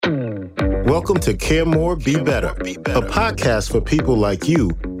Welcome to Care More, Be Better, a podcast for people like you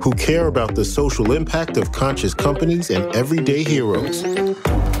who care about the social impact of conscious companies and everyday heroes.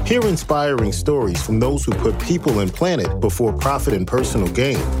 Hear inspiring stories from those who put people and planet before profit and personal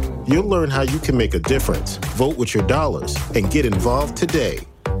gain. You'll learn how you can make a difference, vote with your dollars, and get involved today.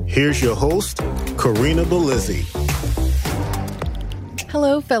 Here's your host, Karina Belizzi.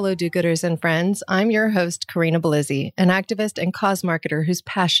 Hello, fellow do-gooders and friends. I'm your host, Karina Belizzi, an activist and cause marketer who's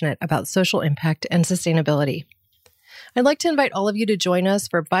passionate about social impact and sustainability. I'd like to invite all of you to join us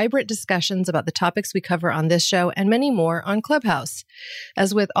for vibrant discussions about the topics we cover on this show and many more on Clubhouse.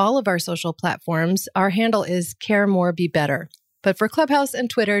 As with all of our social platforms, our handle is Care More, Be Better. But for Clubhouse and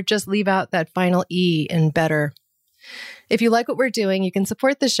Twitter, just leave out that final E in better. If you like what we're doing, you can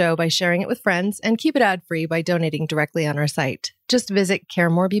support the show by sharing it with friends and keep it ad-free by donating directly on our site. Just visit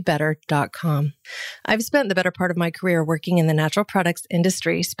caremorebebetter.com. I've spent the better part of my career working in the natural products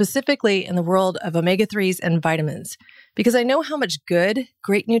industry, specifically in the world of omega-3s and vitamins, because I know how much good,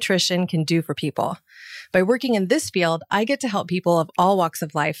 great nutrition can do for people. By working in this field, I get to help people of all walks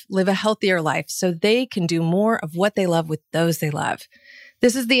of life live a healthier life so they can do more of what they love with those they love.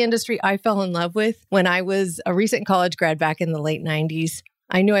 This is the industry I fell in love with when I was a recent college grad back in the late 90s.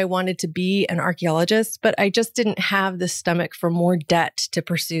 I knew I wanted to be an archaeologist, but I just didn't have the stomach for more debt to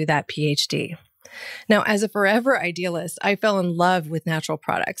pursue that PhD. Now, as a forever idealist, I fell in love with natural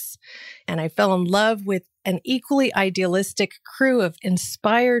products, and I fell in love with an equally idealistic crew of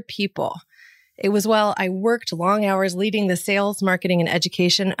inspired people. It was while I worked long hours leading the sales, marketing, and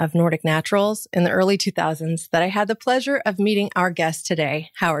education of Nordic Naturals in the early 2000s that I had the pleasure of meeting our guest today,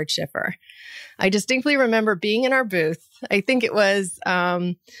 Howard Schiffer. I distinctly remember being in our booth. I think it was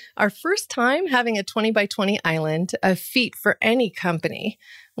our first time having a 20 by 20 island, a feat for any company,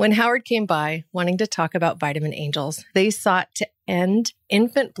 when Howard came by wanting to talk about Vitamin Angels. They sought to end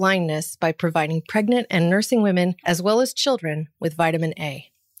infant blindness by providing pregnant and nursing women, as well as children, with vitamin A.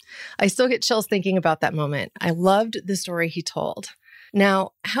 I still get chills thinking about that moment. I loved the story he told.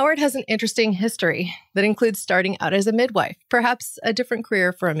 Now, Howard has an interesting history that includes starting out as a midwife, perhaps a different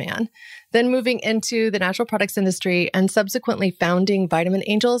career for a man, then moving into the natural products industry and subsequently founding Vitamin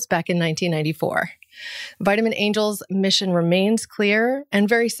Angels back in 1994. Vitamin Angels' mission remains clear and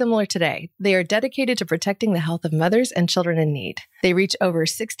very similar today. They are dedicated to protecting the health of mothers and children in need. They reach over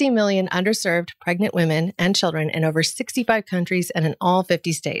 60 million underserved pregnant women and children in over 65 countries and in all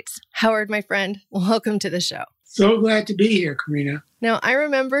 50 states. Howard, my friend, welcome to the show. So glad to be here, Karina. Now, I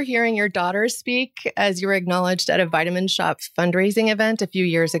remember hearing your daughter speak as you were acknowledged at a Vitamin Shoppe fundraising event a few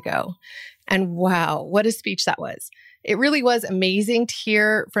years ago. And wow, what a speech that was. It really was amazing to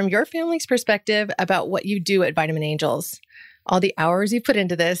hear from your family's perspective about what you do at Vitamin Angels, all the hours you put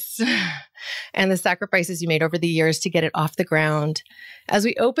into this, and the sacrifices you made over the years to get it off the ground. As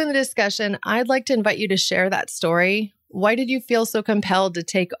we open the discussion, I'd like to invite you to share that story. Why did you feel so compelled to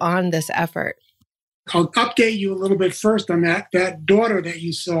take on this effort? I'll update you a little bit first on that daughter that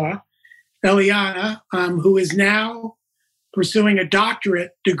you saw, Eliana, who is now pursuing a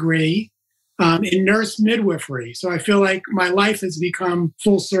doctorate degree in nurse midwifery. So I feel like my life has become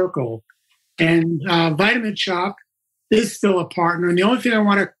full circle. And Vitamin Shoppe is still a partner. And the only thing I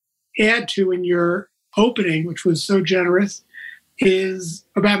want to add to in your opening, which was so generous, is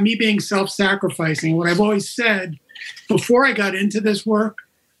about me being self-sacrificing. What I've always said, before I got into this work,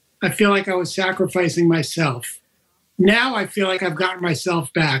 I feel like I was sacrificing myself. Now I feel like I've gotten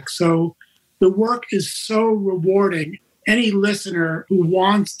myself back. So the work is so rewarding. Any listener who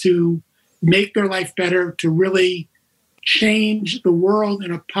wants to make their life better, to really change the world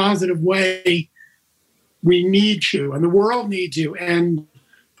in a positive way, we need you, and the world needs you. And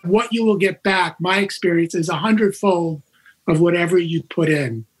what you will get back, my experience, is 100-fold of whatever you put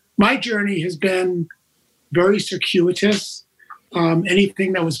in. My journey has been very circuitous.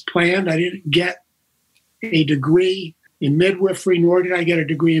 Anything that was planned, I didn't get a degree in midwifery, nor did I get a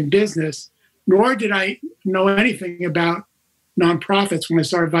degree in business, nor did I know anything about nonprofits when I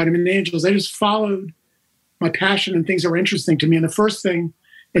started Vitamin Angels. I just followed my passion and things that were interesting to me. And the first thing,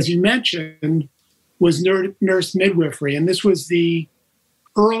 as you mentioned, was nurse midwifery. And this was the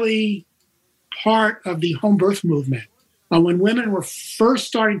early part of the home birth movement. When women were first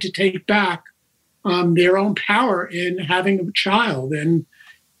starting to take back their own power in having a child. And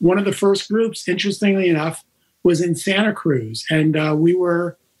one of the first groups, interestingly enough, was in Santa Cruz. And we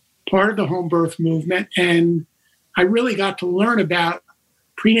were part of the home birth movement. And I really got to learn about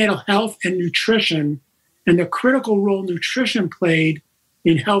prenatal health and nutrition and the critical role nutrition played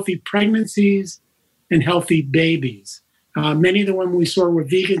in healthy pregnancies and healthy babies. Many of the women we saw were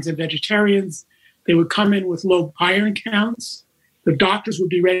vegans and vegetarians. They would come in with low iron counts, the doctors would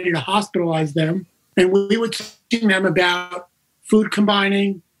be ready to hospitalize them. And we would teach them about food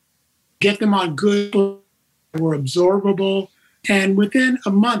combining, get them on good that were absorbable. And within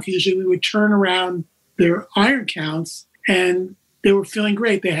a month, usually we would turn around their iron counts and they were feeling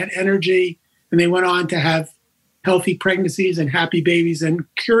great. They had energy and they went on to have healthy pregnancies and happy babies. And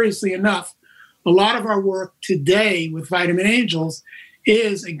curiously enough, a lot of our work today with Vitamin Angels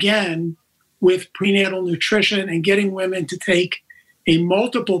is, again, with prenatal nutrition and getting women to take a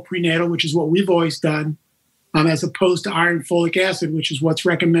multiple prenatal, which is what we've always done, as opposed to iron folic acid, which is what's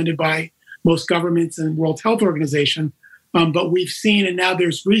recommended by most governments and World Health Organization. But we've seen, and now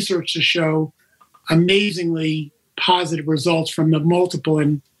there's research to show amazingly positive results from the multiple.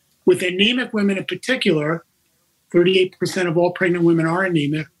 And with anemic women in particular, 38% of all pregnant women are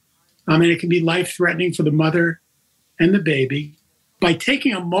anemic, and it can be life-threatening for the mother and the baby. By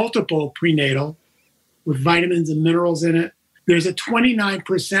taking a multiple prenatal with vitamins and minerals in it, there's a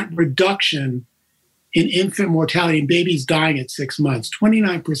 29% reduction in infant mortality and babies dying at 6 months,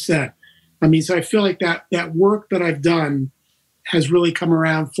 29%. So I feel like that work that I've done has really come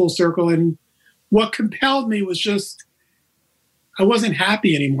around full circle. And what compelled me was just, I wasn't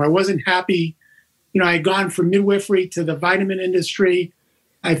happy anymore. I wasn't happy. I had gone from midwifery to the vitamin industry.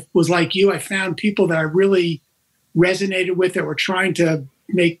 I was like you. I found people that I really resonated with that were trying to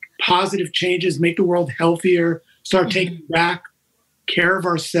make positive changes, make the world healthier, start taking back care of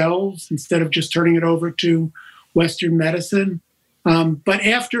ourselves instead of just turning it over to Western medicine. But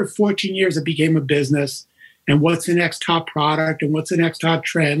after 14 years, it became a business. And what's the next top product and what's the next top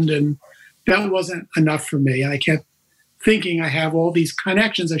trend? And that wasn't enough for me. And I kept thinking I have all these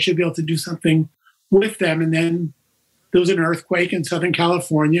connections. I should be able to do something with them. And then there was an earthquake in Southern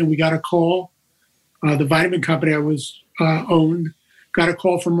California, and we got a call. The vitamin company I was owned got a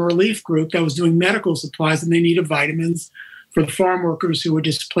call from a relief group that was doing medical supplies, and they needed vitamins for the farm workers who were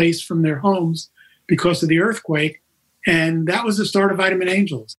displaced from their homes because of the earthquake. And that was the start of Vitamin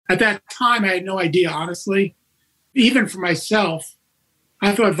Angels. At that time, I had no idea, honestly. Even for myself,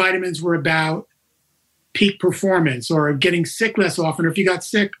 I thought vitamins were about peak performance or getting sick less often. Or if you got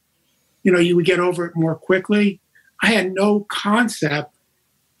sick, you would get over it more quickly. I had no concept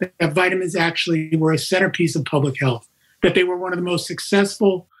that vitamins actually were a centerpiece of public health, that they were one of the most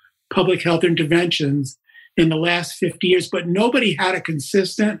successful public health interventions in the last 50 years. But nobody had a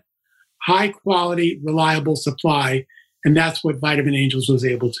consistent, high-quality, reliable supply. And that's what Vitamin Angels was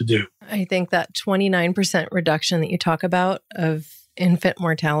able to do. I think that 29% reduction that you talk about of infant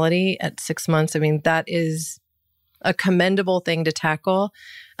mortality at 6 months, that is a commendable thing to tackle.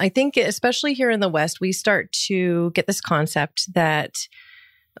 I think especially here in the West, we start to get this concept that,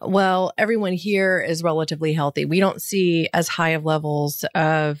 well, everyone here is relatively healthy. We don't see as high of levels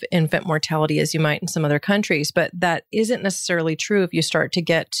of infant mortality as you might in some other countries, but that isn't necessarily true if you start to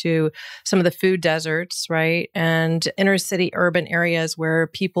get to some of the food deserts, right? And inner city urban areas where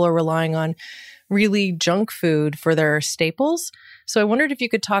people are relying on really junk food for their staples. So I wondered if you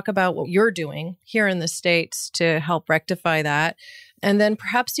could talk about what you're doing here in the States to help rectify that. And then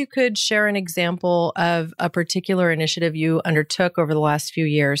perhaps you could share an example of a particular initiative you undertook over the last few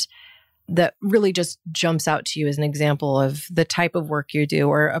years that really just jumps out to you as an example of the type of work you do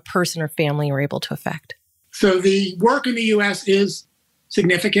or a person or family you're able to affect. So the work in the U.S. is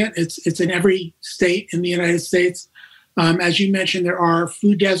significant. It's in every state in the United States. As you mentioned, there are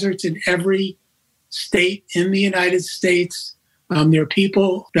food deserts in every state in the United States. There are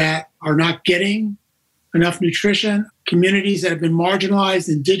people that are not getting enough nutrition, communities that have been marginalized,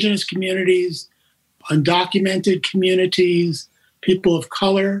 indigenous communities, undocumented communities, people of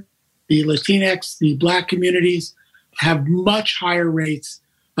color, the Latinx, the Black communities have much higher rates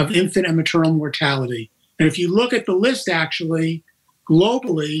of infant and maternal mortality. And if you look at the list, actually,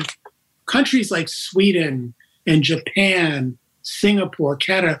 globally, countries like Sweden and Japan, Singapore,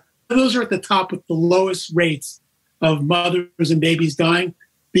 Canada, those are at the top with the lowest rates of mothers and babies dying.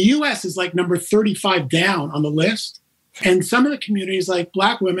 The U.S. is like number 35 down on the list. And some of the communities, like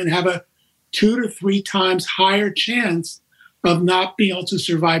Black women, have a 2 to 3 times higher chance of not being able to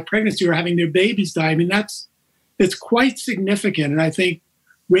survive pregnancy or having their babies die. It's quite significant. And I think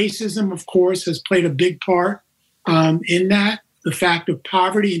racism, of course, has played a big part in that. The fact of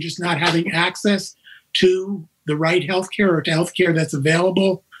poverty and just not having access to the right healthcare or to healthcare that's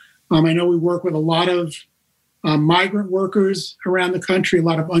available. I know we work with a lot of migrant workers around the country, a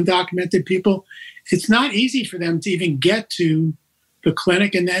lot of undocumented people. It's not easy for them to even get to the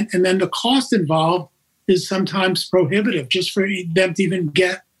clinic. And then the cost involved is sometimes prohibitive just for them to even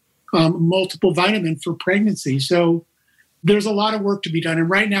get multiple vitamin for pregnancy. So there's a lot of work to be done. And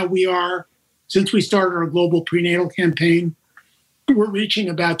right now since we started our global prenatal campaign, we're reaching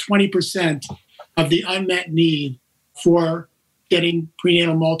about 20% of the unmet need for getting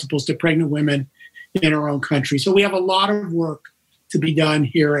prenatal multiples to pregnant women in our own country. So we have a lot of work to be done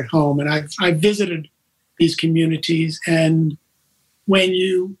here at home. And I've visited these communities, and when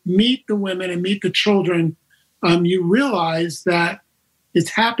you meet the women and meet the children, you realize that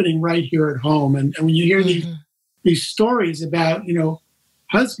it's happening right here at home. And when you hear these stories about,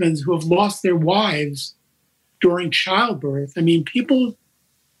 husbands who have lost their wives during childbirth, I mean, people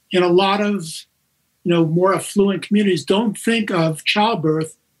in a lot of, more affluent communities don't think of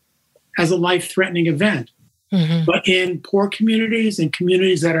childbirth as a life-threatening event. But in poor communities and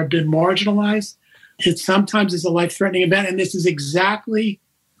communities that have been marginalized, it sometimes is a life-threatening event. And this is exactly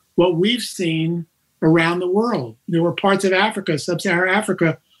what we've seen around the world. There were parts of Africa, sub-Saharan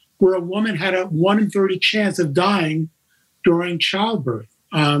Africa, where a woman had a 1 in 30 chance of dying during childbirth,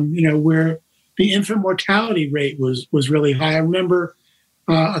 where the infant mortality rate was really high. I remember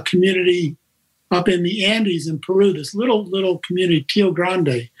a community up in the Andes in Peru, this little community, Tio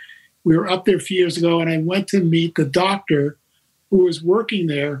Grande. We were up there a few years ago, and I went to meet the doctor who was working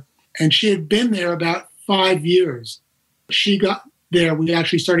there, and she had been there about 5 years. She got there. We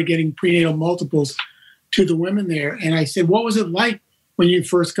actually started getting prenatal multiples to the women there. And I said, what was it like when you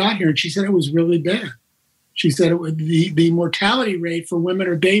first got here? And she said it was really bad. She said the mortality rate for women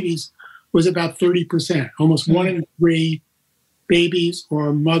or babies was about 30%. Almost 1 in 3 babies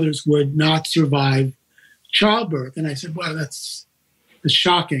or mothers would not survive childbirth. And I said, wow, that's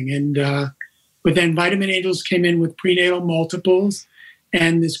shocking. And but then Vitamin Angels came in with prenatal multiples.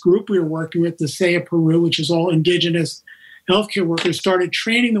 And this group we were working with, the SEA Peru, which is all indigenous healthcare workers, started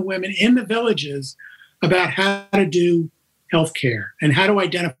training the women in the villages about how to do healthcare and how to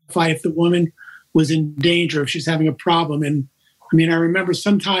identify if the woman was in danger, if she's having a problem. And I mean, I remember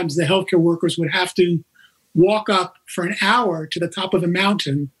sometimes the healthcare workers would have to walk up for an hour to the top of a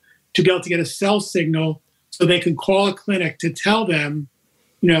mountain to be able to get a cell signal so they could call a clinic to tell them,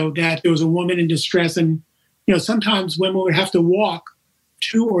 that there was a woman in distress. And, sometimes women would have to walk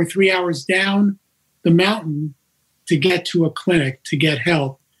 2 or 3 hours down the mountain to get to a clinic to get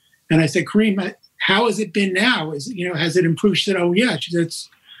help. And I said, Kareem, how has it been now? Has it improved? She said, oh yeah. She said, it's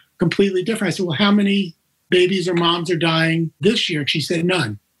completely different. I said, well, how many babies or moms are dying this year? And she said,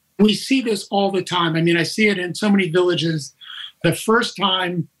 none. We see this all the time. I mean, I see it in so many villages. The first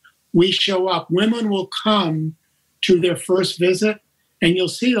time we show up, women will come to their first visit, and you'll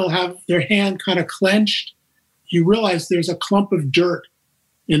see they'll have their hand kind of clenched. You realize there's a clump of dirt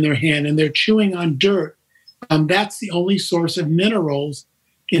in their hand, and they're chewing on dirt. That's the only source of minerals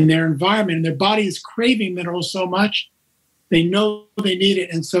in their environment. And their body is craving minerals so much, they know they need it.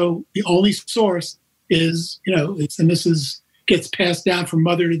 And so the only source is, gets passed down from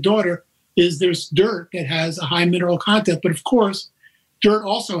mother to daughter, is there's dirt that has a high mineral content. But of course, dirt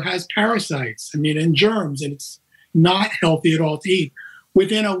also has parasites, and germs, and it's not healthy at all to eat.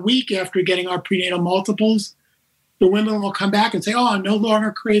 Within a week after getting our prenatal multiples, the women will come back and say, oh, I no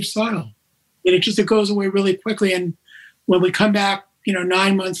longer crave soil. And it goes away really quickly. And when we come back,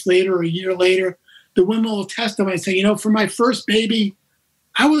 9 months later or a year later, the women will testify and say, for my first baby,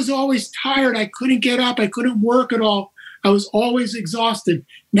 I was always tired. I couldn't get up. I couldn't work at all. I was always exhausted.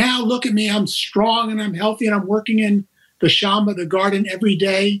 Now look at me. I'm strong and I'm healthy, and I'm working in the shamba, the garden, every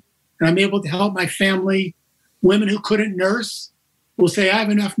day. And I'm able to help my family. Women who couldn't nurse will say, I have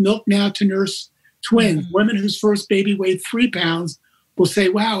enough milk now to nurse twins. Mm-hmm. Women whose first baby weighed 3 pounds will say,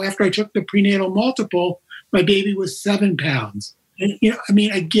 wow, after I took the prenatal multiple, my baby was 7 pounds. And,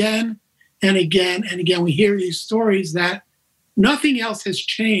 again and again and again, we hear these stories that nothing else has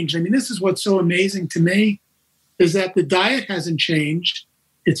changed. This is what's so amazing to me, is that the diet hasn't changed.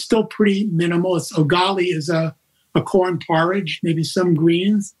 It's still pretty minimal. Ugali is a corn porridge, maybe some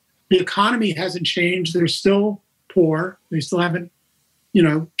greens. The economy hasn't changed. They're still poor. They still haven't,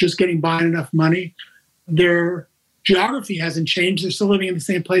 just getting by enough money. Their geography hasn't changed. They're still living in the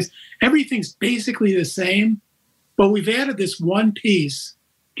same place. Everything's basically the same, but we've added this one piece,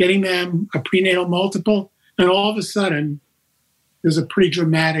 getting them a prenatal multiple, and all of a sudden, there's a pretty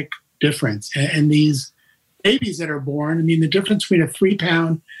dramatic difference. And these babies that are born, the difference between a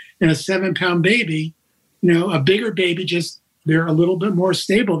 3-pound and a 7-pound baby, a bigger baby, they're a little bit more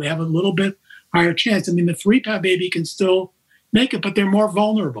stable. They have a little bit higher chance. The 3-pound baby can still make it, but they're more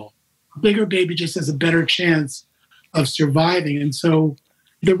vulnerable. A bigger baby just has a better chance of surviving. And so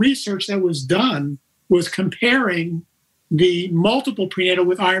the research that was done was comparing the multiple prenatal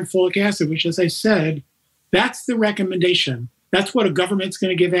with iron folic acid, which, as I said, that's the recommendation. That's what a government's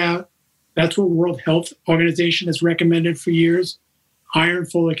going to give out. That's what World Health Organization has recommended for years, iron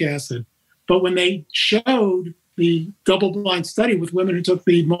folic acid. But when they showed the double-blind study with women who took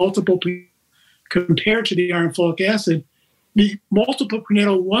the multiple compared to the iron folic acid, the multiple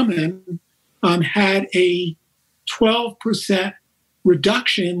prenatal woman had a 12%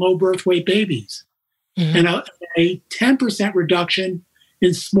 reduction in low birth weight babies and a 10% reduction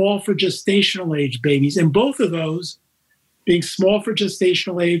in small for gestational age babies. And both of those, being small for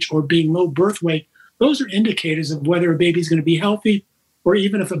gestational age or being low birth weight, those are indicators of whether a baby is going to be healthy or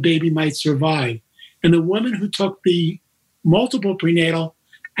even if a baby might survive. And the woman who took the multiple prenatal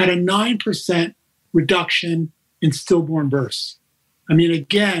had a 9% reduction in stillborn births. I mean,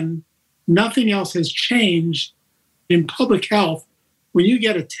 again, nothing else has changed in public health. When you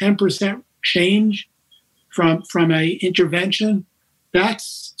get a 10% change from a intervention,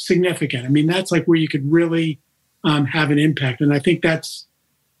 that's significant. I mean, that's like where you could really have an impact. And I think that's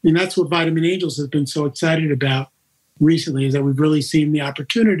what Vitamin Angels has been so excited about recently, is that we've really seen the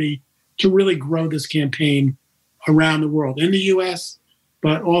opportunity to really grow this campaign around the world, in the U.S.,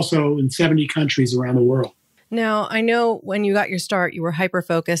 but also in 70 countries around the world. Now, I know when you got your start, you were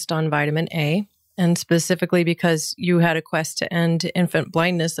hyper-focused on vitamin A, and specifically because you had a quest to end infant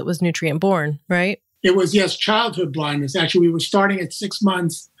blindness that was nutrient-borne, right? It was, yes, childhood blindness. Actually, we were starting at 6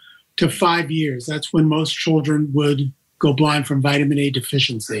 months to 5 years. That's when most children would go blind from vitamin A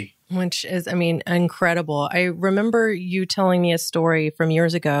deficiency. Which is, I mean, incredible. I remember you telling me a story from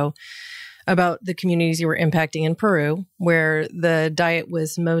years ago about the communities you were impacting in Peru, where the diet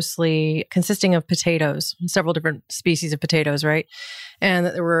was mostly consisting of potatoes, several different species of potatoes, right? And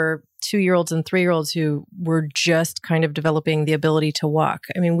that there were 2-year-olds and 3-year-olds who were just kind of developing the ability to walk.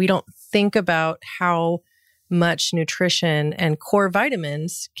 I mean, we don't think about how much nutrition and core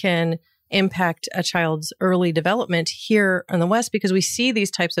vitamins can impact a child's early development here in the West, because we see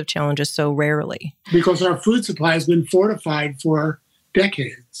these types of challenges so rarely. Because our food supply has been fortified for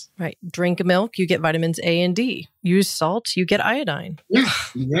decades. Right. Drink milk, you get vitamins A and D. Use salt, you get iodine. Yeah,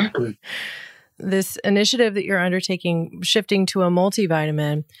 exactly. This initiative that you're undertaking, shifting to a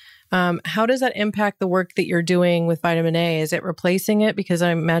multivitamin, how does that impact the work that you're doing with vitamin A? Is it replacing it? Because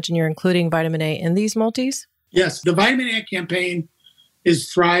I imagine you're including vitamin A in these multis? Yes, the Vitamin A campaign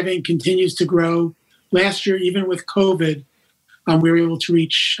is thriving, continues to grow. Last year, even with COVID, we were able to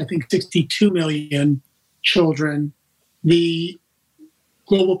reach, I think, 62 million children. The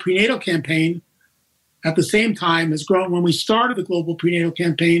Global Prenatal Campaign, at the same time, has grown. When we started the Global Prenatal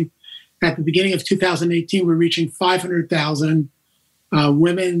Campaign at the beginning of 2018, we were reaching 500,000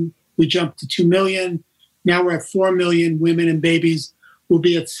 women. We jumped to 2 million. Now we're at 4 million women and babies. We'll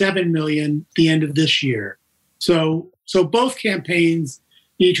be at 7 million at the end of this year. So both campaigns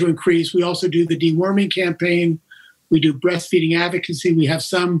need to increase. We also do the deworming campaign. We do breastfeeding advocacy. We have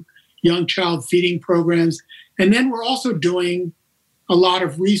some young child feeding programs. And then we're also doing a lot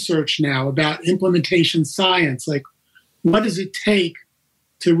of research now about implementation science. Like, what does it take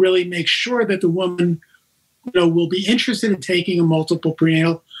to really make sure that the woman, will be interested in taking a multiple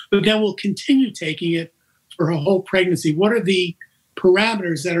prenatal, but then will continue taking it for her whole pregnancy? What are the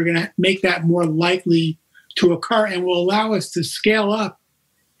parameters that are going to make that more likely to occur and will allow us to scale up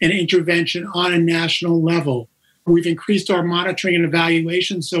an intervention on a national level? We've increased our monitoring and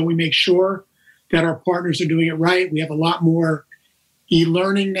evaluation, so we make sure that our partners are doing it right. We have a lot more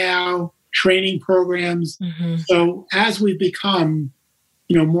e-learning now, training programs. Mm-hmm. So as we've become,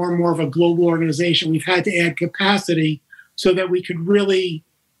 more and more of a global organization, we've had to add capacity so that we could really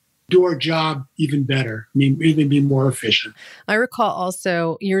do our job even better. I mean, even be more efficient. I recall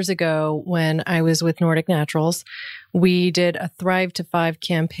also years ago when I was with Nordic Naturals, we did a Thrive to 5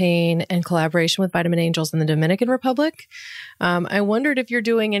 campaign in collaboration with Vitamin Angels in the Dominican Republic. I wondered if you're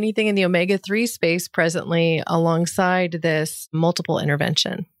doing anything in the omega-3 space presently alongside this multiple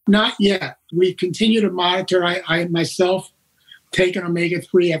intervention. Not yet. We continue to monitor. I myself take an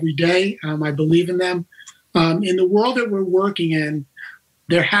omega-3 every day. I believe in them. In the world that we're working in,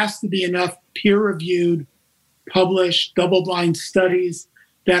 there has to be enough peer-reviewed, published, double-blind studies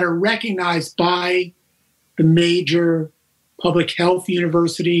that are recognized by the major public health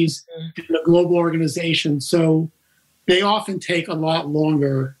universities and the global organizations. So they often take a lot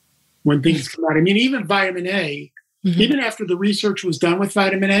longer when things come out. I mean, even vitamin A, even after the research was done with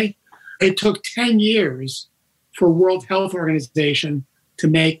vitamin A, it took 10 years for World Health Organization to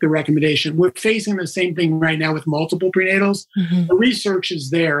make the recommendation. We're facing the same thing right now with multiple prenatals. The research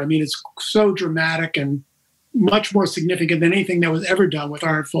is there. I mean, it's so dramatic and much more significant than anything that was ever done with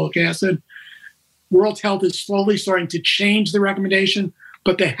iron folic acid. World Health is slowly starting to change the recommendation,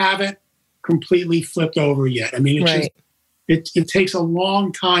 but they haven't completely flipped over yet. I mean, it takes a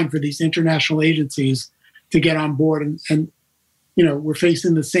long time for these international agencies to get on board. And we're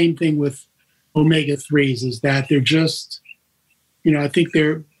facing the same thing with omega-3s is that they're just, I think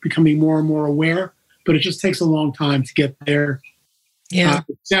they're becoming more and more aware, but it just takes a long time to get their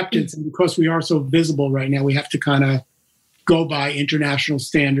acceptance. And because we are so visible right now, we have to kind of go by international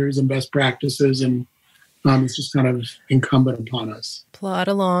standards and best practices, and it's just kind of incumbent upon us. Plod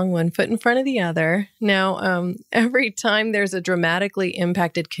along, one foot in front of the other. Now, every time there's a dramatically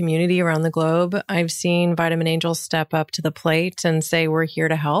impacted community around the globe, I've seen Vitamin Angels step up to the plate and say, we're here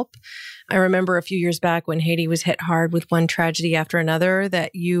to help. I remember a few years back when Haiti was hit hard with one tragedy after another,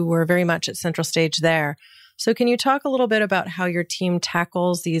 that you were very much at central stage there. So can you talk a little bit about how your team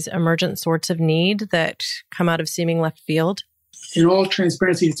tackles these emergent sorts of need that come out of seeming left field? In all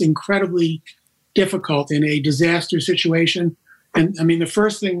transparency, it's incredibly difficult in a disaster situation. And I mean, the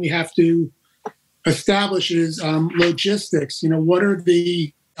first thing we have to establish is logistics. What are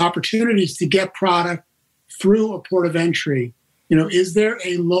the opportunities to get product through a port of entry? Is there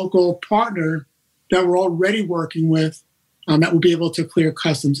a local partner that we're already working with that will be able to clear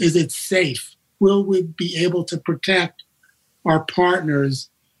customs? Is it safe? Will we be able to protect our partners?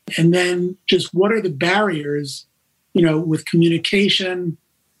 And then just what are the barriers, with communication,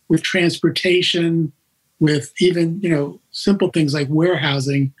 with transportation, with even, simple things like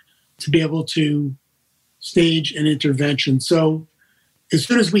warehousing to be able to stage an intervention. So as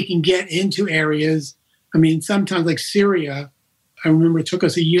soon as we can get into areas, sometimes like Syria, I remember it took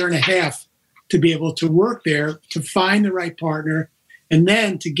us a year and a half to be able to work there, to find the right partner, and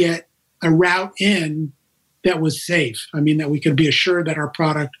then to get a route in that was safe. That we could be assured that our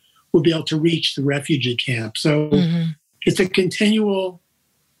product would be able to reach the refugee camp. So it's a continual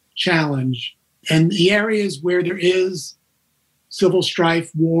challenge. And the areas where there is civil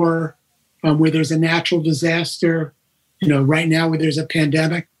strife, war, where there's a natural disaster, right now where there's a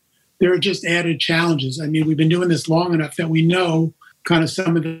pandemic, there are just added challenges. We've been doing this long enough that we know kind of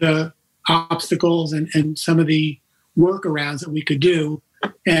some of the obstacles and some of the workarounds that we could do.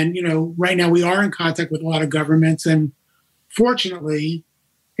 And, right now we are in contact with a lot of governments. And fortunately,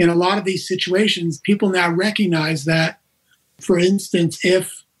 in a lot of these situations, people now recognize that, for instance,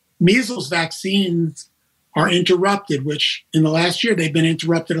 if measles vaccines are interrupted, which in the last year they've been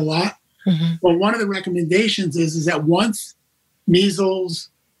interrupted a lot. Well, one of the recommendations is that once measles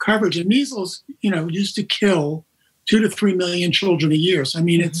coverage, and measles, used to kill 2 to 3 million children a year. So,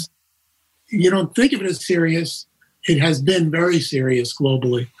 it's, you don't think of it as serious. It has been very serious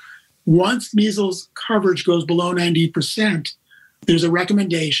globally. Once measles coverage goes below 90%, there's a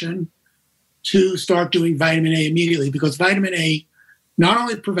recommendation to start doing vitamin A immediately, because vitamin A not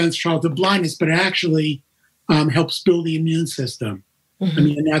only prevents childhood blindness, but it actually helps build the immune system. I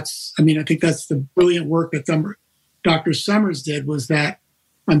think that's the brilliant work that Dr. Summers did, was that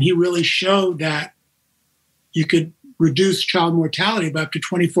he really showed that you could reduce child mortality by up to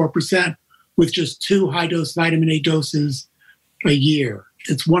 24% with just 2 high-dose vitamin A doses a year.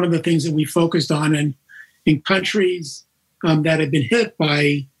 It's one of the things that we focused on. And in countries that have been hit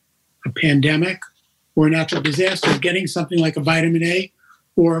by a pandemic or a natural disaster, getting something like a vitamin A,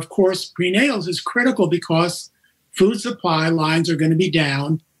 or of course, prenatals is critical because food supply lines are going to be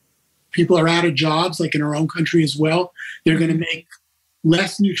down. People are out of jobs, like in our own country as well. They're going to make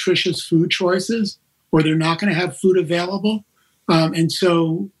less nutritious food choices, or they're not going to have food available. And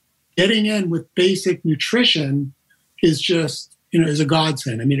so getting in with basic nutrition is just, is a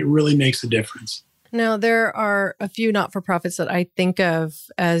godsend. It really makes a difference. Now, there are a few not-for-profits that I think of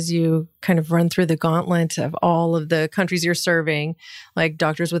as you kind of run through the gauntlet of all of the countries you're serving, like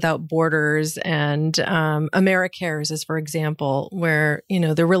Doctors Without Borders and AmeriCares is, for example, where,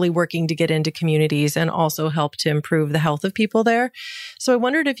 they're really working to get into communities and also help to improve the health of people there. So I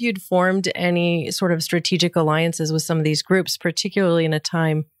wondered if you'd formed any sort of strategic alliances with some of these groups, particularly in a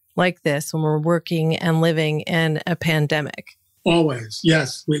time like this when we're working and living in a pandemic. Always,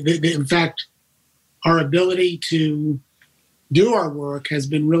 yes. In fact, our ability to do our work has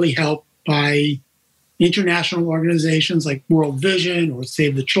been really helped by international organizations like World Vision or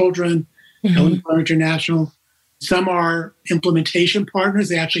Save the Children, Helen Keller International. Some are implementation partners.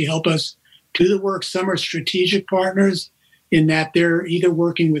 They actually help us do the work. Some are strategic partners in that they're either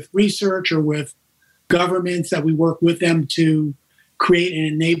working with research or with governments, that we work with them to create an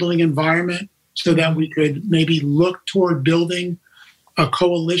enabling environment so that we could maybe look toward building a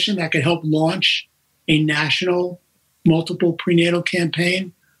coalition that could help launch a national multiple prenatal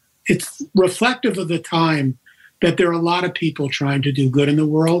campaign. It's reflective of the time that there are a lot of people trying to do good in the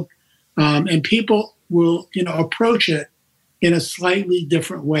world, and people will, approach it in a slightly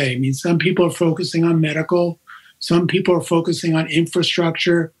different way. Some people are focusing on medical, some people are focusing on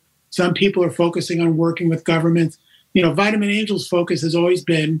infrastructure, some people are focusing on working with governments. Vitamin Angel's focus has always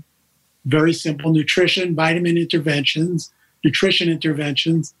been very simple: nutrition, vitamin interventions, nutrition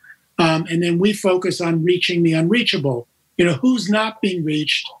interventions. And then we focus on reaching the unreachable. Who's not being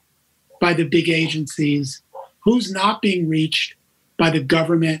reached by the big agencies? Who's not being reached by the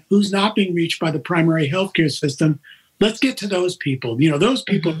government? Who's not being reached by the primary healthcare system? Let's get to those people. Those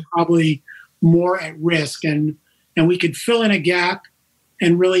people are probably more at risk, and we could fill in a gap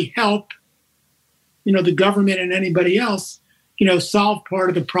and really help, the government and anybody else, solve part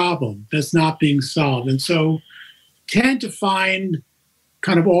of the problem that's not being solved. And so tend to find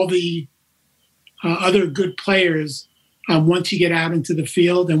kind of all the other good players once you get out into the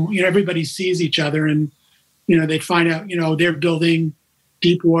field, and everybody sees each other, and they find out they're building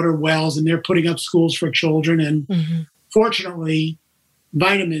deep water wells and they're putting up schools for children. And fortunately,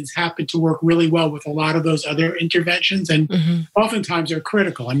 vitamins happen to work really well with a lot of those other interventions, and oftentimes they're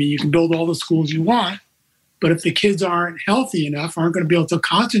critical. I mean, you can build all the schools you want, but if the kids aren't healthy enough, aren't going to be able to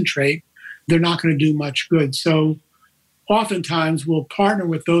concentrate, they're not going to do much good. So oftentimes we'll partner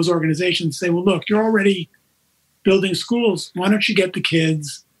with those organizations and say, well, look, you're already building schools. Why don't you get the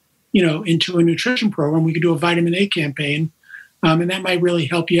kids, into a nutrition program? We could do a vitamin A campaign, and that might really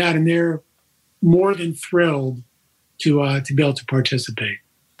help you out. And they're more than thrilled to be able to participate.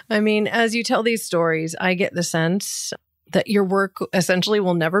 I mean, as you tell these stories, I get the sense that your work essentially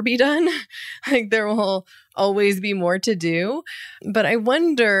will never be done. Like there will always be more to do. But I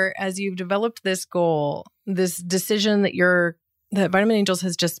wonder, as you've developed this goal, this decision that Vitamin Angels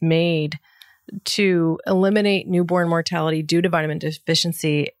has just made to eliminate newborn mortality due to vitamin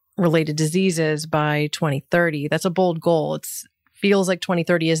deficiency related diseases by 2030, that's a bold goal. It feels like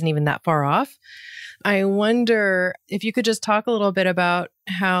 2030 isn't even that far off. I wonder if you could just talk a little bit about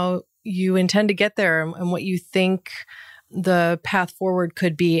how you intend to get there and what you think the path forward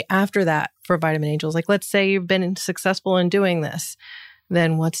could be after that for Vitamin Angels. Like, let's say you've been successful in doing this,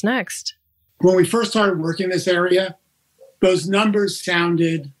 then what's next? When we first started working in this area, those numbers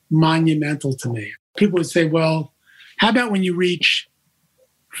sounded monumental to me. People would say, well, how about when you reach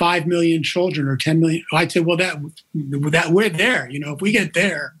 5 million children or 10 million? I'd say, well, that we're there, if we get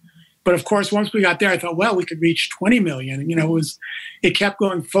there. But of course, once we got there, I thought, well, we could reach 20 million. It kept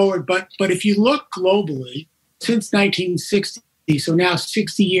going forward. But if you look globally, since 1960, so now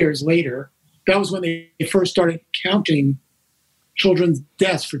 60 years later, that was when they first started counting children's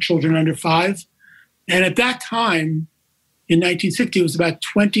deaths for children under 5. And at that time, in 1960, it was about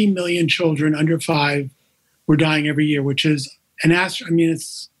 20 million children under 5 were dying every year, which is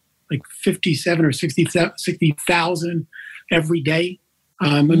it's like 57 or 60,000 every day.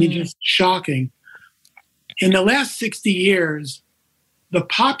 Just shocking. In the last 60 years, the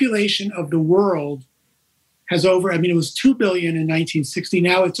population of the world has it was 2 billion in 1960.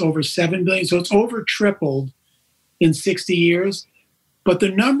 Now it's over 7 billion. So it's over tripled in 60 years. But the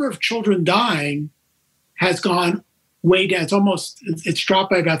number of children dying has gone way down. It's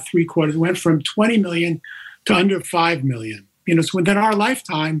dropped by about 3/4. It went from 20 million to under 5 million. So within our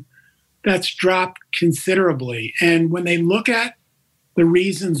lifetime, that's dropped considerably. And when they look at the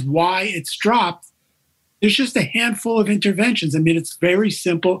reasons why it's dropped, there's just a handful of interventions. It's very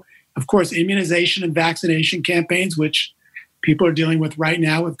simple. Of course, immunization and vaccination campaigns, which people are dealing with right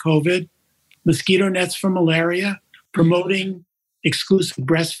now with COVID, mosquito nets for malaria, promoting exclusive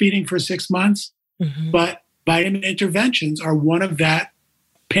breastfeeding for 6 months. But vitamin interventions are one of that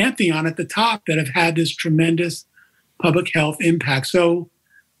pantheon at the top that have had this tremendous public health impact. So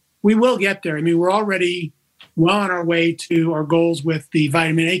we will get there. We're already well on our way to our goals with the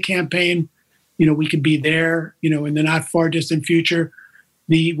vitamin A campaign. We could be there, in the not far distant future.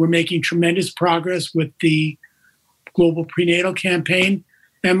 We're making tremendous progress with the global prenatal campaign.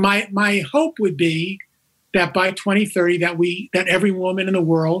 And my hope would be that by 2030, that every woman in the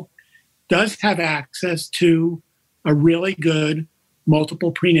world does have access to a really good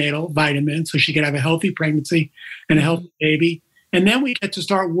multiple prenatal vitamin, so she could have a healthy pregnancy and a healthy baby. And then we get to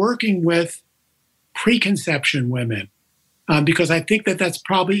start working with preconception women, because I think that's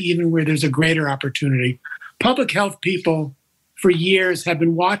probably even where there's a greater opportunity. Public health people for years have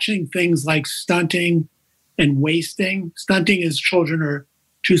been watching things like stunting and wasting. Stunting is children are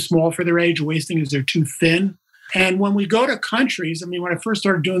too small for their age. Wasting is they're too thin. And when we go to countries, when I first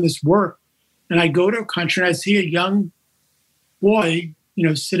started doing this work, and I go to a country and I see a young boy,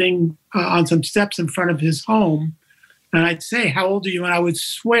 sitting on some steps in front of his home, and I'd say, "How old are you?" And I would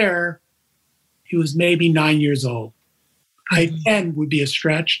swear he was maybe 9 years old. 10 would be a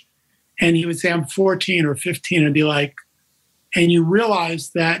stretch. And he would say, "I'm 14 or 15. And be like, and you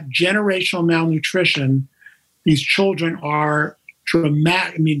realize that generational malnutrition, these children are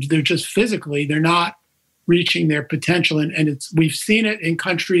dramatic. They're just physically, they're not reaching their potential. And we've seen it in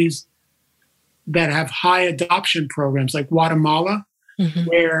countries that have high adoption programs like Guatemala,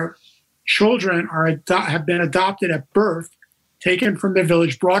 where children have been adopted at birth, taken from their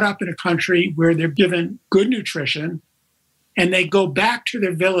village, brought up in a country where they're given good nutrition, and they go back to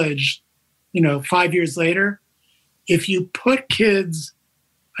their village, 5 years later. If you put kids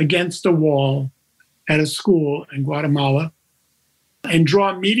against a wall at a school in Guatemala and draw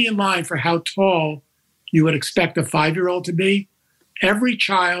a median line for how tall you would expect a 5-year-old to be, every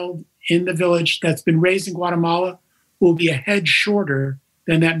child in the village that's been raised in Guatemala will be a head shorter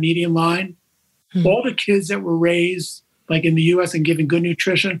than that median line. All the kids that were raised like in the US and given good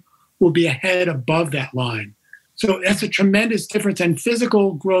nutrition will be a head above that line. So that's a tremendous difference. And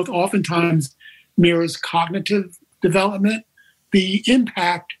physical growth oftentimes mirrors cognitive development. The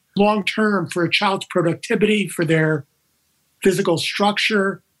impact long-term for a child's productivity, for their physical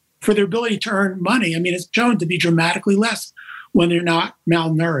structure, for their ability to earn money, it's shown to be dramatically less when they're not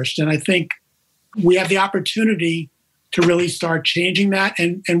malnourished. And I think we have the opportunity to really start changing that.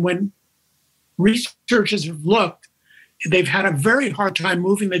 And when researchers have looked, they've had a very hard time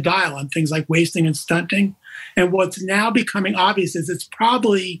moving the dial on things like wasting and stunting. And what's now becoming obvious is it's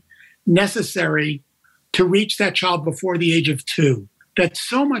probably necessary to reach that child before the age of 2. That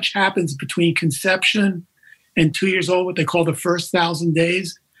so much happens between conception and 2 years old, what they call the first 1,000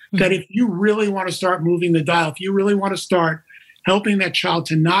 days, that if you really want to start moving the dial, if you really want to start helping that child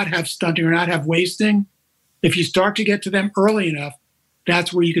to not have stunting or not have wasting, if you start to get to them early enough,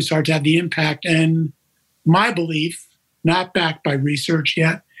 that's where you can start to have the impact. And my belief, not backed by research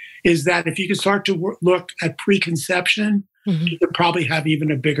yet, is that if you can start to look at preconception, you could probably have even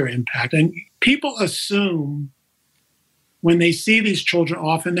a bigger impact. And people assume when they see these children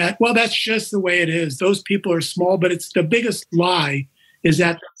often that, well, that's just the way it is. Those people are small, but it's the biggest lie is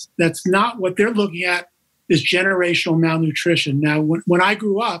that that's not what they're looking at is generational malnutrition. Now, when I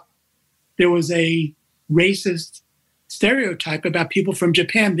grew up, there was a racist stereotype about people from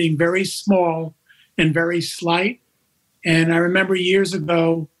Japan being very small and very slight. And I remember years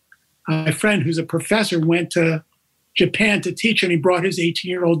ago, my friend who's a professor went to Japan to teach, and he brought his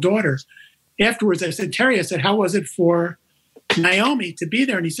 18-year-old daughter. Afterwards, I said, Terry, how was it for Naomi to be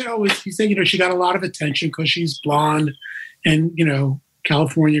there? And he said, she got a lot of attention because she's blonde and,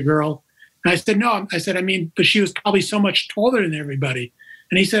 California girl. And I said, no, but she was probably so much taller than everybody.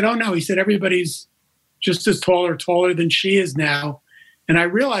 And he said, oh, no. He said, everybody's just as tall or taller than she is now. And I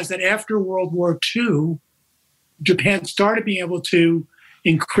realized that after World War II, Japan started being able to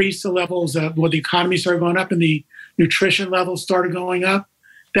increase the levels of, the economy started going up and the nutrition levels started going up,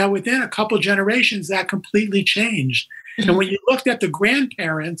 that within a couple of generations, that completely changed. And when you looked at the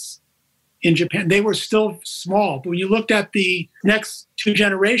grandparents in Japan, they were still small. But when you looked at the next 2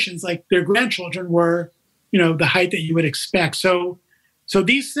 generations, like their grandchildren were, the height that you would expect. So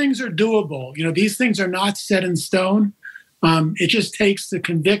these things are doable. These things are not set in stone. It just takes the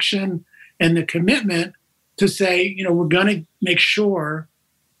conviction and the commitment to say, we're going to make sure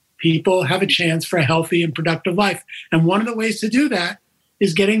people have a chance for a healthy and productive life. And one of the ways to do that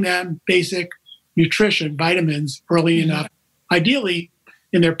is getting them basic nutrition, vitamins early enough, ideally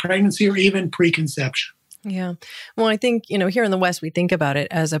in their pregnancy or even preconception. Yeah. Well, I think, here in the West, we think about it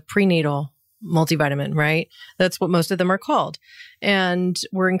as a prenatal multivitamin, right? That's what most of them are called. And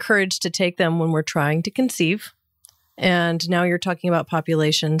we're encouraged to take them when we're trying to conceive. And now you're talking about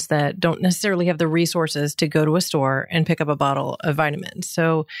populations that don't necessarily have the resources to go to a store and pick up a bottle of vitamins.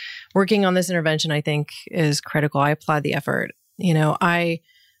 So working on this intervention, I think, is critical. I applaud the effort. I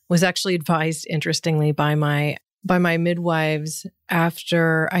was actually advised, interestingly, by my midwives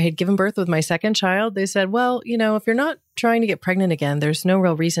after I had given birth with my second child. They said, well, if you're not trying to get pregnant again, there's no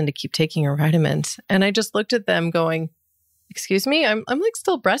real reason to keep taking your vitamins. And I just looked at them going, excuse me, I'm like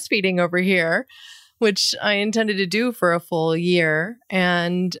still breastfeeding over here, which I intended to do for a full year.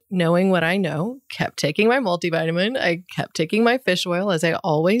 And knowing what I know, kept taking my multivitamin. I kept taking my fish oil, as I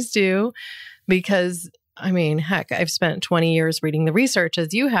always do, because heck, I've spent 20 years reading the research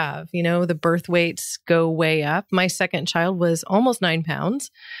as you have. The birth weights go way up. My second child was almost 9 pounds,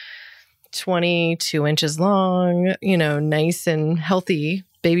 22 inches long, nice and healthy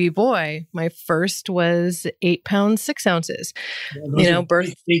baby boy. My first was 8 pounds, 6 ounces.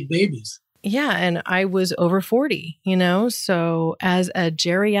 Birth big babies. Yeah. And I was over 40, so as a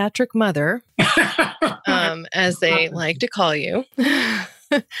geriatric mother, as they like to call you,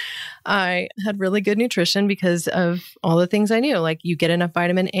 I had really good nutrition because of all the things I knew. Like you get enough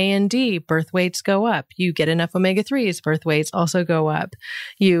vitamin A and D, birth weights go up. You get enough omega-3s, birth weights also go up.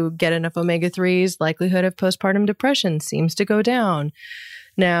 You get enough omega-3s, likelihood of postpartum depression seems to go down.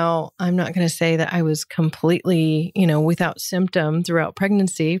 Now, I'm not going to say that I was completely, without symptom throughout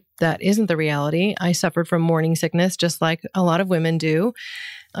pregnancy. That isn't the reality. I suffered from morning sickness, just like a lot of women do.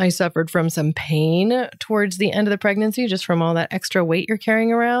 I suffered from some pain towards the end of the pregnancy, just from all that extra weight you're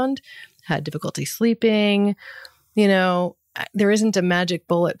carrying around. Had difficulty sleeping. There isn't a magic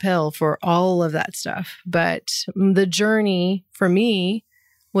bullet pill for all of that stuff, but the journey for me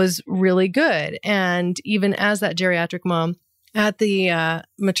was really good. And even as that geriatric mom at the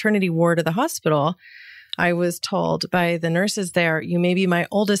maternity ward of the hospital, I was told by the nurses there, you may be my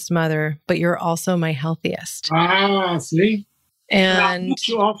oldest mother, but you're also my healthiest. Ah, see? And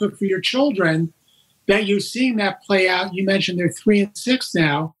you also for your children that you're seeing that play out. You mentioned they're 3 and 6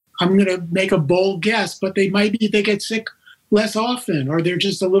 now. I'm going to make a bold guess, but they get sick less often, or they're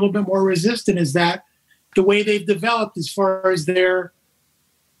just a little bit more resistant. Is that the way they've developed as far as their,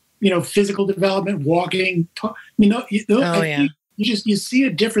 physical development, walking? You see a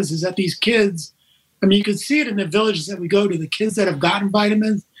difference is that these kids, you can see it in the villages that we go to, the kids that have gotten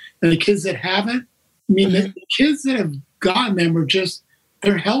vitamins and the kids that haven't. The kids that have gotten them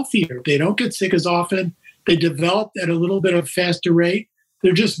they're healthier. They don't get sick as often. They develop at a little bit of faster rate.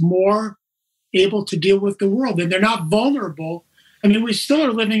 They're just more able to deal with the world, and they're not vulnerable. We still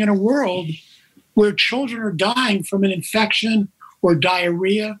are living in a world where children are dying from an infection or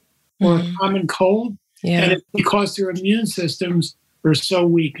diarrhea or a common cold. Yeah. And it's because their immune systems are so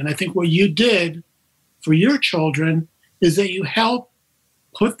weak. And I think what you did for your children is that you helped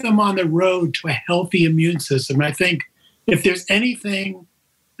put them on the road to a healthy immune system. And I think if there's anything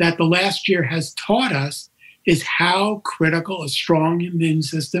that the last year has taught us is how critical a strong immune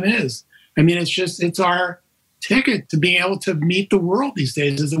system is. It's our ticket to being able to meet the world these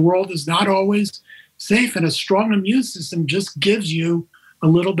days, as the world is not always safe, and a strong immune system just gives you a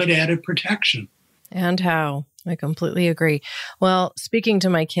little bit added protection. And how? I completely agree. Well, speaking to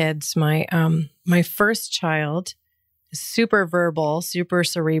my kids, my first child is super verbal, super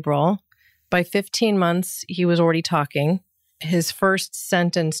cerebral. By 15 months, he was already talking. His first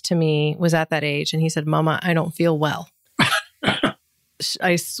sentence to me was at that age, and he said, "Mama, I don't feel well."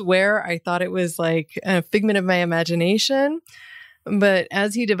 I swear I thought it was like a figment of my imagination. But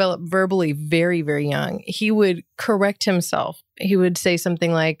as he developed verbally very, very young, he would correct himself. He would say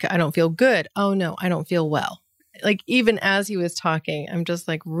something like, "I don't feel good." "Oh, no, I don't feel well." Like even as he was talking, I'm just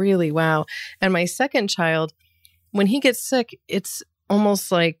like, really, wow. And my second child, when he gets sick, it's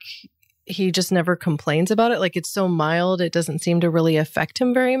almost like he just never complains about it. Like it's so mild, it doesn't seem to really affect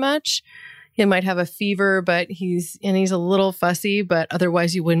him very much. He might have a fever, but he's a little fussy, but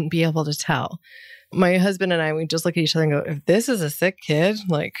otherwise you wouldn't be able to tell. My husband and I, we just look at each other and go, if this is a sick kid,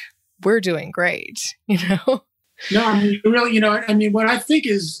 like we're doing great, No, really, what I think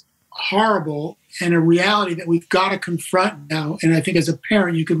is horrible and a reality that we've got to confront now, and I think as a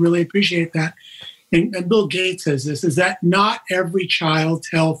parent, you could really appreciate that. And Bill Gates says this, is that not every child's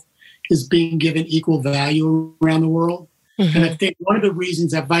health is being given equal value around the world. Mm-hmm. And I think one of the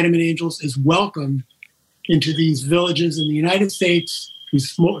reasons that Vitamin Angels is welcomed into these villages in the United States,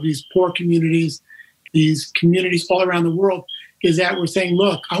 these poor communities, these communities all around the world, is that we're saying,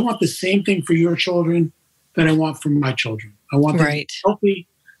 look, I want the same thing for your children that I want for my children. I want them to be healthy.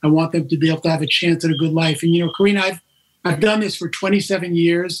 I want them to be able to have a chance at a good life. And, Karina, I've done this for 27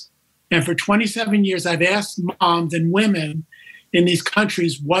 years. And for 27 years, I've asked moms and women in these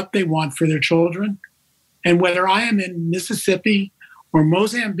countries what they want for their children. And whether I am in Mississippi or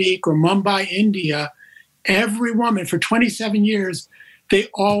Mozambique or Mumbai, India, every woman for 27 years, they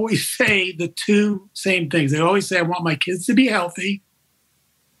always say the two same things. They always say, I want my kids to be healthy,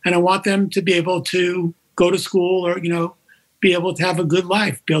 and I want them to be able to go to school or, be able to have a good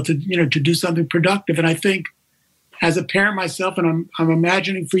life, be able to, to do something productive. And I think as a parent myself, and I'm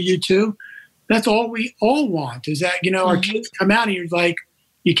imagining for you too, that's all we all want is that, our kids come out and you're like,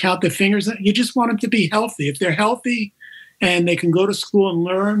 you count the fingers, you just want them to be healthy. If they're healthy and they can go to school and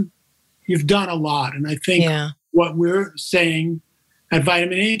learn, you've done a lot. And I think what we're saying at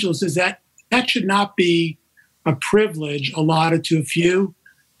Vitamin Angels is that should not be a privilege allotted to a few.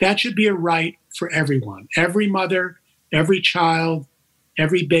 That should be a right for everyone. Every mother, every child,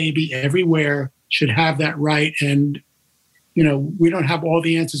 every baby, everywhere should have that right. And, we don't have all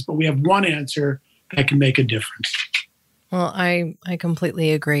the answers, but we have one answer that can make a difference. Well, I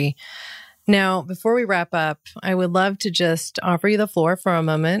completely agree. Now, before we wrap up, I would love to just offer you the floor for a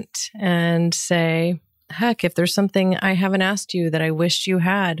moment and say, heck, if there's something I haven't asked you that I wished you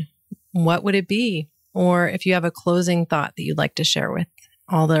had, what would it be? Or if you have a closing thought that you'd like to share with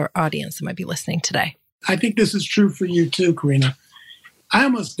all the audience that might be listening today. I think this is true for you too, Karina. I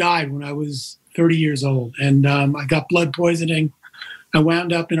almost died when I was 30 years old, and I got blood poisoning I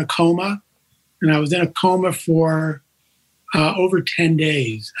wound up in a coma, and I was in a coma for over 10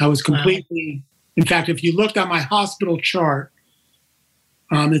 days. I was completely, in fact, if you looked on my hospital chart,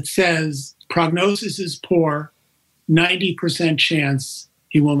 it says prognosis is poor, 90% chance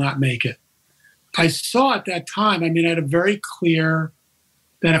he will not make it. I saw at that time, I had a very clear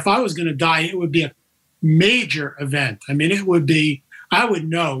that if I was going to die, it would be a major event. It would be, I would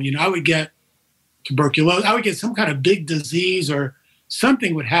know, I would get tuberculosis, I would get some kind of big disease, or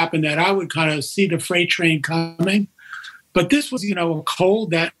something would happen that I would kind of see the freight train coming. But this was, a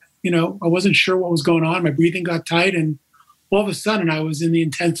cold that, I wasn't sure what was going on. My breathing got tight, and all of a sudden I was in the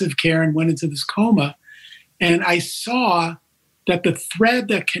intensive care and went into this coma. And I saw that the thread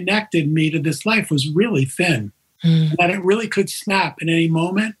that connected me to this life was really thin, that it really could snap at any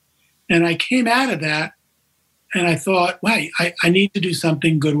moment. And I came out of that and I thought, wait, I need to do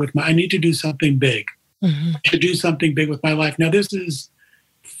something good I need to do something big, to do something big with my life. Now, this is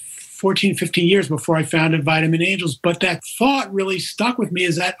 14, 15 years before I founded Vitamin Angels, but that thought really stuck with me,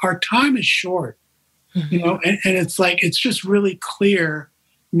 is that our time is short, and it's like, it's just really clear.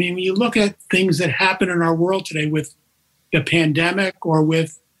 When you look at things that happen in our world today with the pandemic or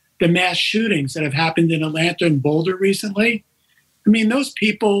with the mass shootings that have happened in Atlanta and Boulder recently, those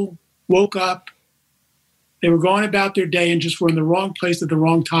people woke up, they were going about their day and just were in the wrong place at the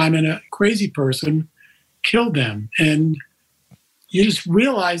wrong time, and a crazy person killed them. And you just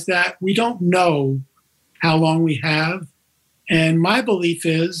realize that we don't know how long we have. And my belief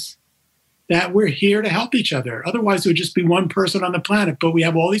is that we're here to help each other. Otherwise, it would just be one person on the planet. But we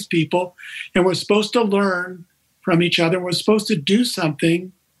have all these people, and we're supposed to learn from each other. We're supposed to do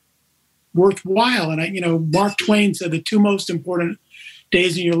something worthwhile. And Mark Twain said the two most important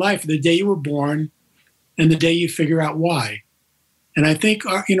days in your life are the day you were born and the day you figure out why. And I think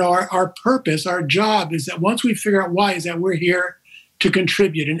our purpose, our job, is that once we figure out why, is that we're here to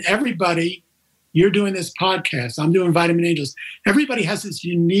contribute. And everybody, you're doing this podcast, I'm doing Vitamin Angels, everybody has this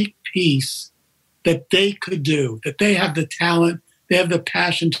unique piece that they could do, that they have the talent, they have the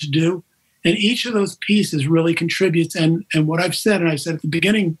passion to do. And each of those pieces really contributes. And what I've said, and I said at the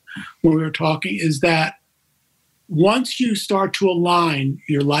beginning when we were talking, is that once you start to align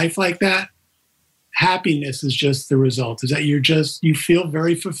your life like that, happiness is just the result, is that you feel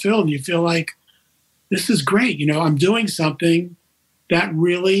very fulfilled. You feel like, this is great. I'm doing something that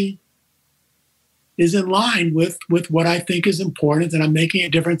really is in line with what I think is important, and I'm making a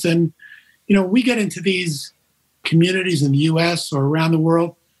difference. And, we get into these communities in the US or around the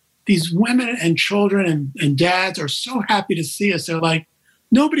world, these women and children and dads are so happy to see us. They're like,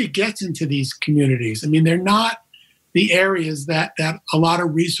 nobody gets into these communities. They're not the areas that a lot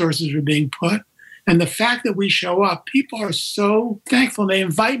of resources are being put. And the fact that we show up, people are so thankful. They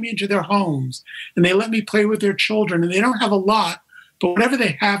invite me into their homes and they let me play with their children, and they don't have a lot, but whatever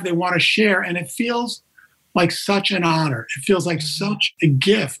they have, they want to share. And it feels like such an honor. It feels like such a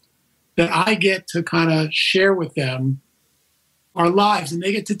gift that I get to kind of share with them our lives, and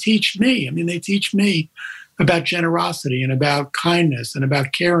they get to teach me. They teach me about generosity and about kindness and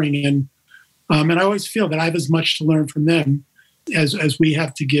about caring. And I always feel that I have as much to learn from them as we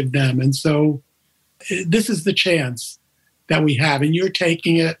have to give them. And so this is the chance that we have, and you're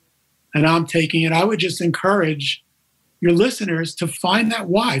taking it and I'm taking it. I would just encourage your listeners to find that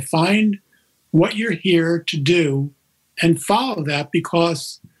why, find what you're here to do and follow that,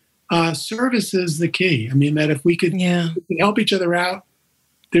 because service is the key. That if we could help each other out,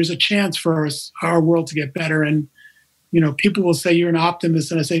 there's a chance for our world to get better. And, people will say you're an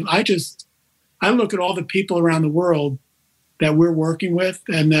optimist. And I say, I look at all the people around the world that we're working with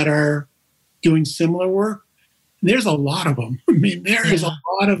and that are doing similar work. There's a lot of them. There is a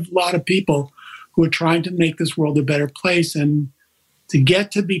lot of people who are trying to make this world a better place. And to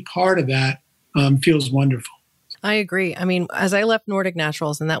get to be part of that feels wonderful. I agree. As I left Nordic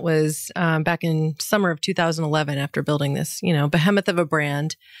Naturals, and that was back in summer of 2011, after building this, behemoth of a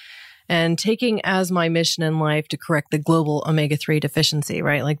brand, and taking as my mission in life to correct the global omega-3 deficiency,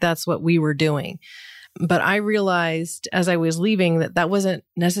 right? Like, that's what we were doing. But I realized as I was leaving that wasn't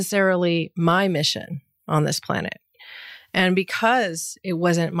necessarily my mission on this planet. And because it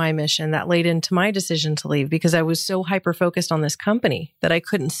wasn't my mission, that laid into my decision to leave, because I was so hyper-focused on this company that I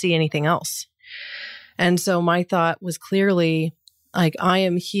couldn't see anything else. And so my thought was clearly, like, I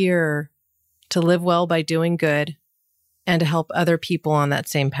am here to live well by doing good and to help other people on that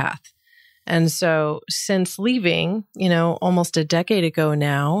same path. And so since leaving, almost a decade ago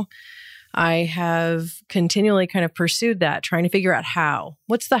now, I have continually kind of pursued that, trying to figure out how.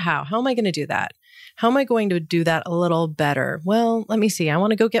 What's the how? How am I going to do that? How am I going to do that a little better? Well, let me see. I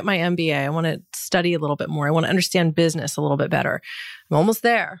want to go get my MBA. I want to study a little bit more. I want to understand business a little bit better. I'm almost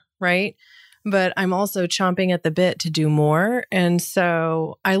there, right? But I'm also chomping at the bit to do more. And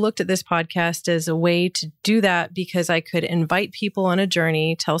so I looked at this podcast as a way to do that because I could invite people on a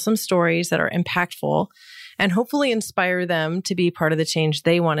journey, tell some stories that are impactful, and hopefully inspire them to be part of the change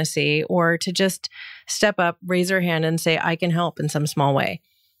they want to see, or to just step up, raise their hand and say, I can help in some small way.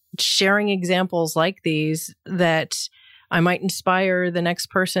 Sharing examples like these that I might inspire the next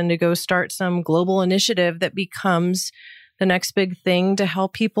person to go start some global initiative that becomes the next big thing to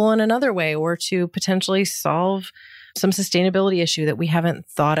help people in another way, or to potentially solve some sustainability issue that we haven't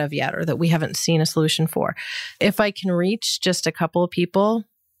thought of yet or that we haven't seen a solution for. If I can reach just a couple of people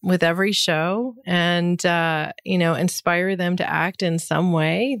with every show and, inspire them to act in some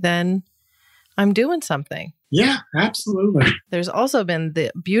way, then I'm doing something. Yeah, absolutely. There's also been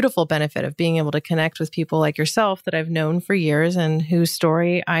the beautiful benefit of being able to connect with people like yourself that I've known for years and whose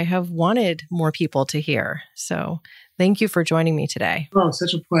story I have wanted more people to hear. So thank you for joining me today. Oh,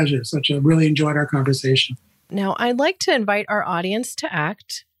 such a pleasure. Really enjoyed our conversation. Now, I'd like to invite our audience to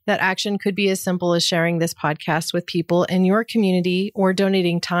act. That action could be as simple as sharing this podcast with people in your community or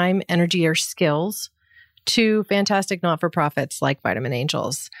donating time, energy, or skills to fantastic not-for-profits like Vitamin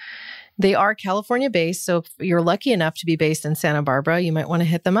Angels. They are California-based, so if you're lucky enough to be based in Santa Barbara, you might want to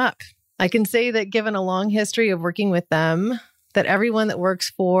hit them up. I can say that given a long history of working with them, that everyone that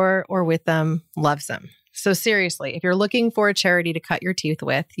works for or with them loves them. So seriously, if you're looking for a charity to cut your teeth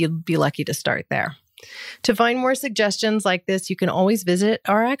with, you'd be lucky to start there. To find more suggestions like this, you can always visit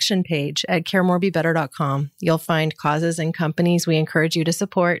our action page at caremorebebetter.com. You'll find causes and companies we encourage you to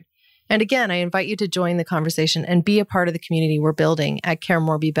support. And again, I invite you to join the conversation and be a part of the community we're building at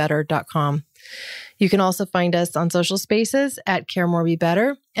caremorebebetter.com. You can also find us on social spaces at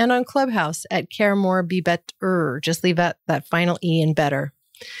caremorebebetter and on Clubhouse at caremorebebetter. Just leave that final E in better.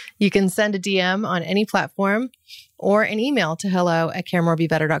 You can send a DM on any platform or an email to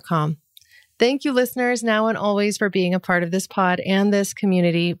hello@caremorebebetter.com. Thank you, listeners, now and always, for being a part of this pod and this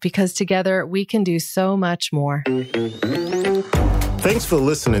community, because together we can do so much more. Thanks for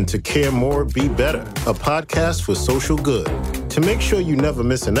listening to Care More, Be Better, a podcast for social good. To make sure you never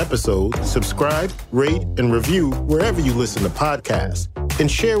miss an episode, subscribe, rate, and review wherever you listen to podcasts,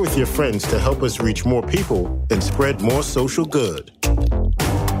 and share with your friends to help us reach more people and spread more social good.